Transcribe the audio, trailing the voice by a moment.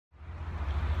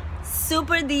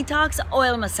Super Detox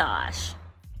Oil Massage.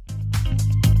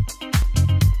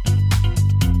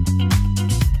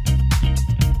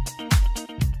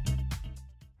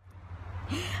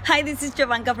 Hi, this is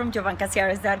Jovanka from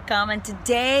JovankaCiares.com, and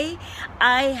today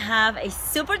I have a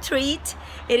super treat.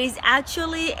 It is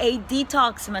actually a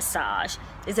detox massage.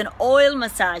 It's an oil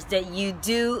massage that you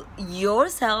do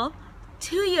yourself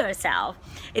to yourself.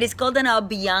 It is called an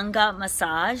Abhyanga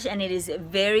massage, and it is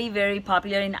very, very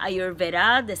popular in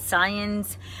Ayurveda, the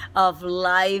science of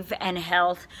life and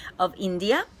health of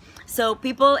India. So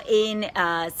people in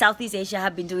Southeast Asia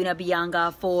have been doing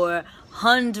Abhyanga for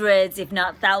hundreds, if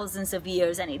not thousands of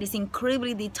years, and it is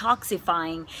incredibly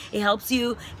detoxifying. It helps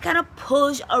you kind of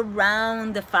push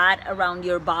around the fat around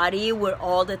your body where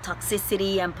all the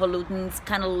toxicity and pollutants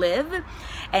kind of live,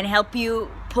 and help you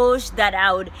push that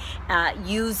out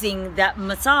using that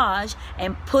massage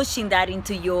and pushing that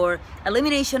into your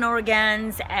elimination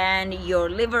organs and your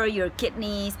liver, your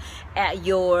kidneys,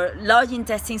 your large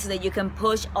intestine, so that you can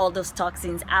push all those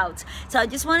toxins out. So I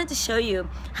just wanted to show you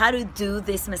how to do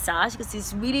this massage, because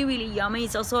it's really, really yummy.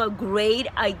 It's also a great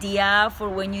idea for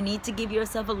when you need to give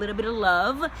yourself a little bit of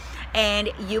love and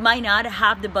you might not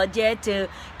have the budget to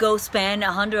go spend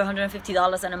 $100,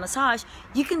 $150 on a massage.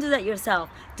 You can do that yourself.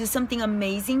 Do something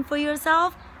amazing for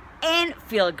yourself and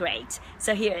feel great.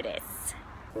 So here it is.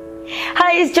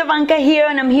 Hi, it's Jovanka here,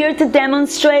 and I'm here to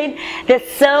demonstrate the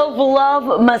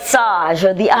self-love massage,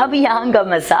 or the Abhyanga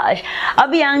massage.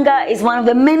 Abhyanga is one of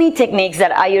the many techniques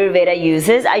that Ayurveda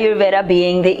uses, Ayurveda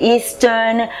being the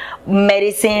Eastern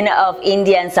medicine of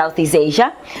India and Southeast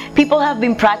Asia. People have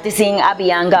been practicing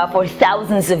Abhyanga for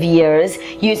thousands of years,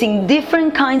 using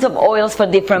different kinds of oils for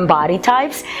different body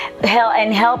types,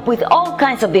 and help with all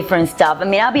kinds of different stuff. I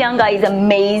mean, Abhyanga is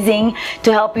amazing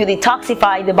to help you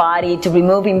detoxify the body, to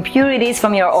remove impurities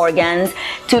from your organs,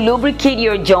 to lubricate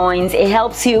your joints. It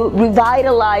helps you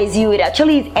revitalize you. It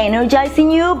actually is energizing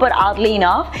you, but oddly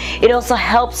enough, it also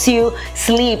helps you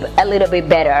sleep a little bit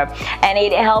better. And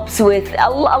it helps with a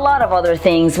lot of other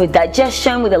things, with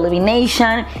digestion, with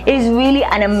elimination. It is really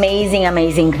an amazing,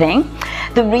 amazing thing.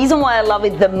 The reason why I love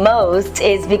it the most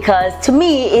is because, to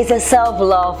me, it's a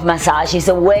self-love massage. It's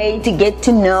a way to get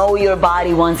to know your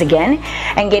body once again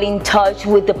and get in touch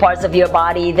with the parts of your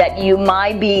body that you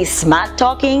might be smack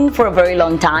talking for a very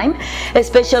long time,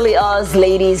 especially us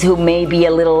ladies who may be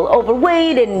a little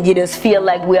overweight and you just feel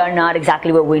like we are not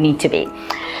exactly where we need to be.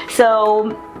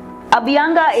 So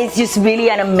Abhyanga is just really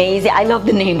an amazing, I love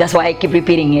the name, that's why I keep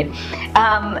repeating it.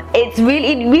 It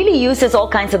really uses all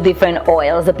kinds of different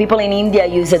oils. The people in India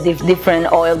use a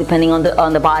different oil depending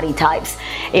on the body types.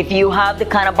 If you have the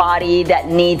kind of body that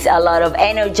needs a lot of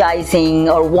energizing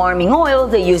or warming oil,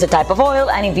 they use a type of oil,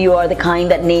 and if you are the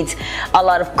kind that needs a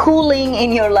lot of cooling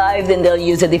in your life, then they'll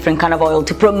use a different kind of oil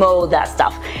to promote that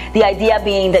stuff. The idea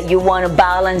being that you want to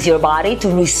balance your body to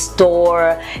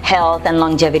restore health and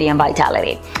longevity and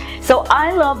vitality. So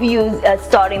I love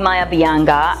starting my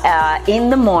Abhyanga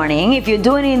in the morning. If you're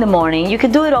doing it in the morning, you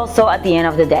can do it also at the end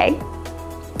of the day.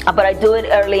 But I do it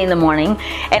early in the morning,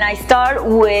 and I start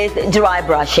with dry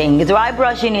brushing. Dry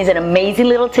brushing is an amazing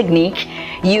little technique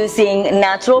using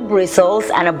natural bristles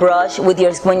and a brush with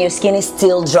when your skin is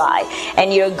still dry.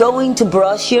 And you're going to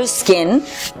brush your skin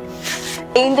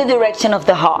in the direction of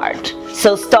the heart.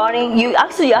 So starting,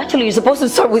 you're supposed to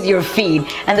start with your feet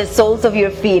and the soles of your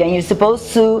feet, and you're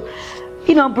supposed to,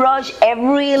 brush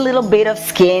every little bit of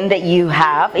skin that you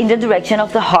have in the direction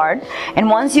of the heart. And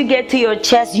once you get to your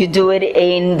chest, you do it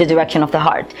in the direction of the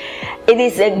heart. It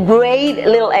is a great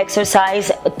little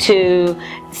exercise to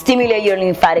stimulate your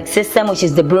lymphatic system, which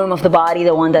is the broom of the body,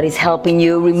 the one that is helping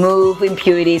you remove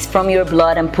impurities from your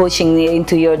blood and pushing it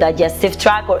into your digestive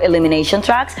tract or elimination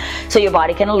tracts, so your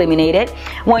body can eliminate it.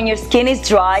 When your skin is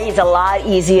dry, it's a lot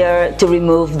easier to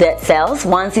remove dead cells.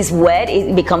 Once it's wet,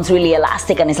 it becomes really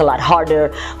elastic, and it's a lot harder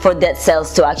for dead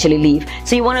cells to actually leave.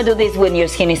 So you want to do this when your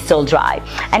skin is still dry.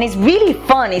 And it's really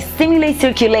fun. It stimulates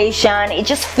circulation. It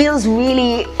just feels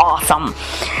really awesome.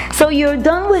 So you're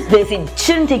done with this. It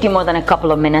shouldn't take you more than a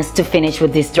couple of minutes to finish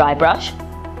with this dry brush.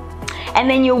 And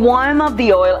then you warm up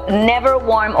the oil. Never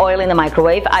warm oil in the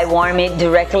microwave. I warm it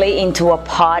directly into a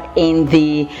pot in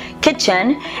the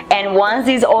kitchen. And once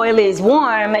this oil is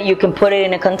warm, you can put it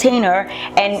in a container.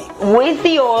 And with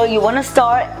the oil, you want to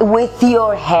start with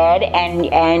your head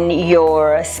and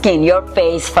your skin, your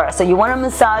face first. So you want to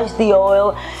massage the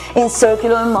oil in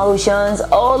circular motions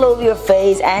all over your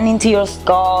face and into your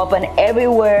scalp and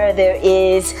everywhere there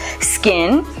is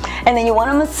skin. And then you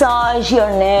want to massage your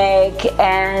neck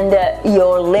and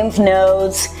your lymph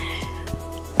nodes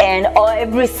and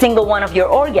every single one of your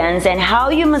organs. And how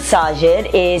you massage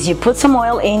it is you put some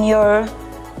oil in your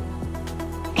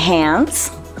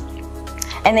hands,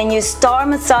 and then you start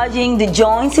massaging the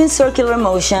joints in circular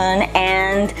motion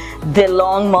and the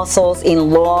long muscles in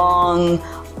long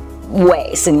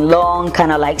ways, in long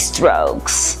kind of like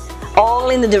strokes, all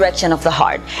in the direction of the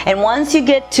heart. And once you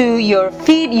get to your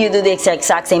feet, you do the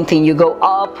exact same thing. You go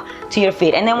up to your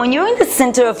feet, and then when you're in the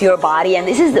center of your body, and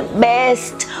this is the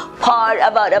best part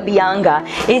about Abhyanga,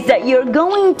 is that you're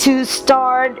going to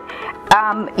start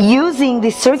using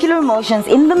the circular motions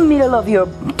in the middle of your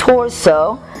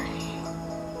torso,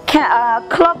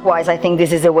 clockwise. I think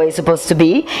this is the way it's supposed to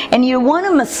be, and you want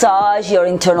to massage your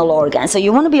internal organs. So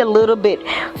you want to be a little bit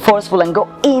forceful and go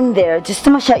in there just to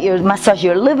massage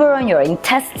your liver and your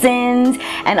intestines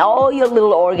and all your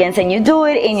little organs. And you do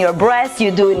it in your breast, you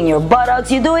do it in your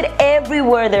buttocks, you do it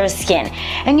everywhere there's skin,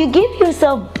 and you give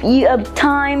yourself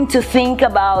time to think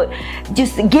about,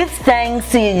 just give thanks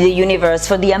to the universe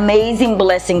for the amazing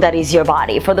blessing that is your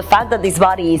body, for the fact that this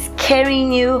body is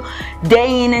carrying you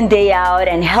day in and day out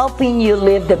and helping you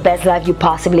live the best life you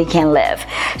possibly can live.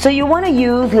 So you want to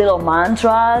use little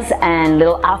mantras and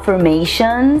little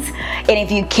affirmations, and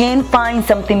if you can find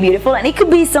something beautiful, and it could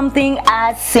be something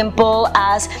as simple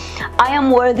as, I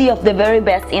am worthy of the very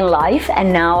best in life,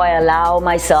 and now I allow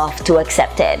myself to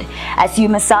accept it. As you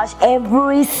massage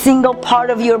every single part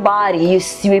of your body,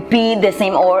 you repeat the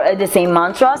same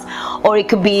mantras, or it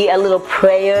could be a little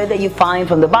prayer that you find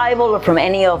from the Bible or from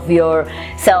any of your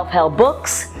self-help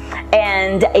books.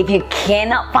 And if you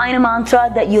cannot find a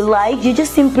mantra that you like, you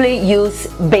just simply use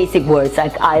basic words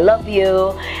like, I love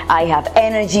you, I have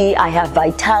energy, I have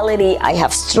vitality, I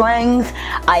have strength,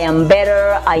 I am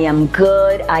better, I am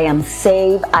good, I am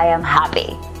safe, I am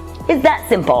happy. It's that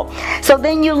simple. So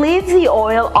then you leave the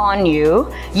oil on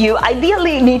you. You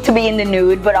ideally need to be in the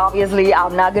nude, but obviously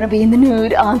I'm not going to be in the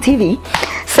nude on TV.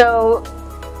 So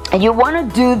you want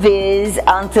to do this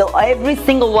until every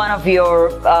single one of your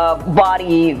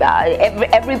body,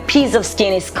 every piece of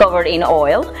skin is covered in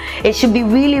oil. It should be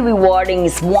really rewarding,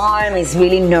 it's warm, it's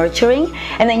really nurturing.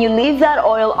 And then you leave that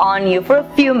oil on you for a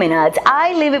few minutes.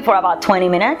 I leave it for about 20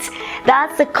 minutes.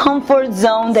 That's the comfort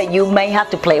zone that you may have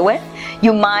to play with.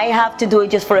 You might have to do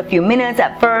it just for a few minutes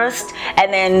at first,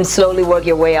 and then slowly work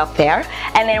your way up there.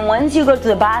 And then once you go to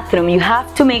the bathroom, you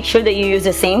have to make sure that you use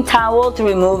the same towel to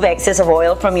remove excess of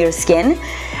oil from your skin,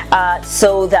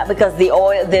 so that, because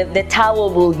the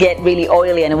towel will get really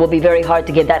oily and it will be very hard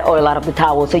to get that oil out of the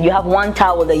towel. So you have one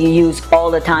towel that you use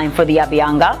all the time for the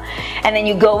Abhyanga, and then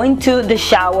you go into the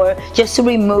shower just to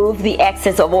remove the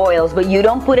excess of oils, but you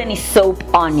don't put any soap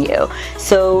on you.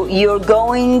 So you're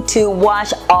going to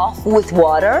wash off with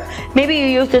water. Maybe you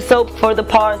use the soap for the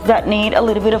parts that need a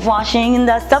little bit of washing and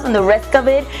that stuff, and the rest of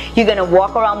it you're gonna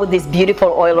walk around with this beautiful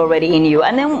oil already in you.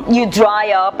 And then you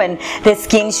dry up, and the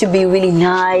skin should be really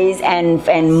nice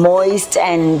and moist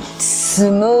and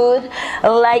smooth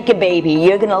like a baby.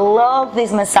 You're gonna love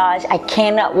this massage. I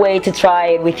cannot wait to try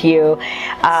it with you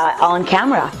on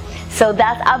camera. So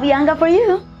that's Abhyanga for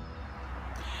you.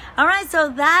 Alright, so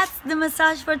that's the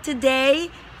massage for today.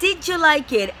 Did you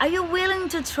like it? Are you willing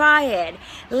to try it?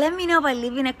 Let me know by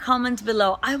leaving a comment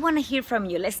below. I want to hear from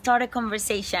you. Let's start a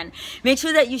conversation. Make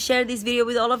sure that you share this video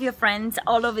with all of your friends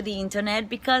all over the internet,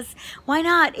 because why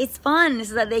not? It's fun,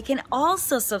 so that they can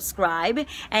also subscribe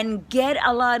and get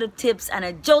a lot of tips and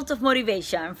a jolt of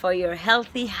motivation for your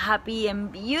healthy, happy,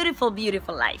 and beautiful,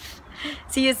 beautiful life.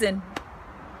 See you soon.